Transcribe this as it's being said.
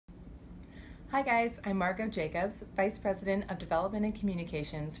Hi guys, I'm Margot Jacobs, Vice President of Development and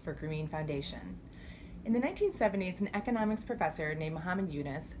Communications for Grameen Foundation. In the 1970s, an economics professor named Muhammad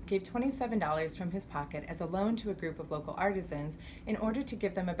Yunus gave $27 from his pocket as a loan to a group of local artisans in order to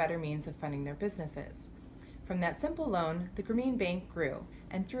give them a better means of funding their businesses. From that simple loan, the Grameen Bank grew,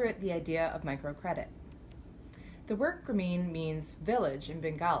 and through it the idea of microcredit. The word Grameen means village in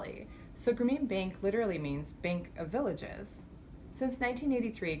Bengali, so Grameen Bank literally means Bank of Villages. Since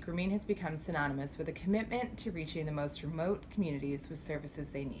 1983, Grameen has become synonymous with a commitment to reaching the most remote communities with services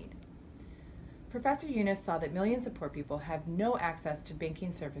they need. Professor Yunus saw that millions of poor people have no access to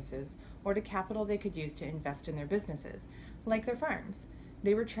banking services or to capital they could use to invest in their businesses, like their farms.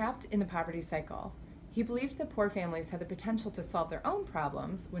 They were trapped in the poverty cycle. He believed that poor families had the potential to solve their own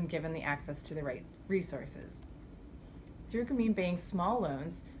problems when given the access to the right resources. Through Grameen Bank's small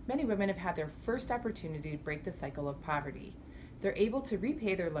loans, many women have had their first opportunity to break the cycle of poverty. They're able to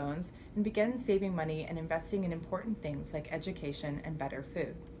repay their loans and begin saving money and investing in important things like education and better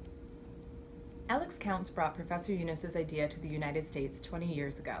food. Alex Counts brought Professor Yunus's idea to the United States 20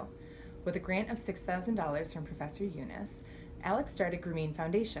 years ago. With a grant of $6,000 from Professor Yunus, Alex started Grameen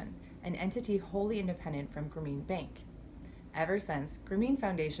Foundation, an entity wholly independent from Grameen Bank. Ever since, Grameen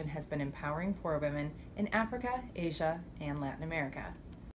Foundation has been empowering poor women in Africa, Asia, and Latin America.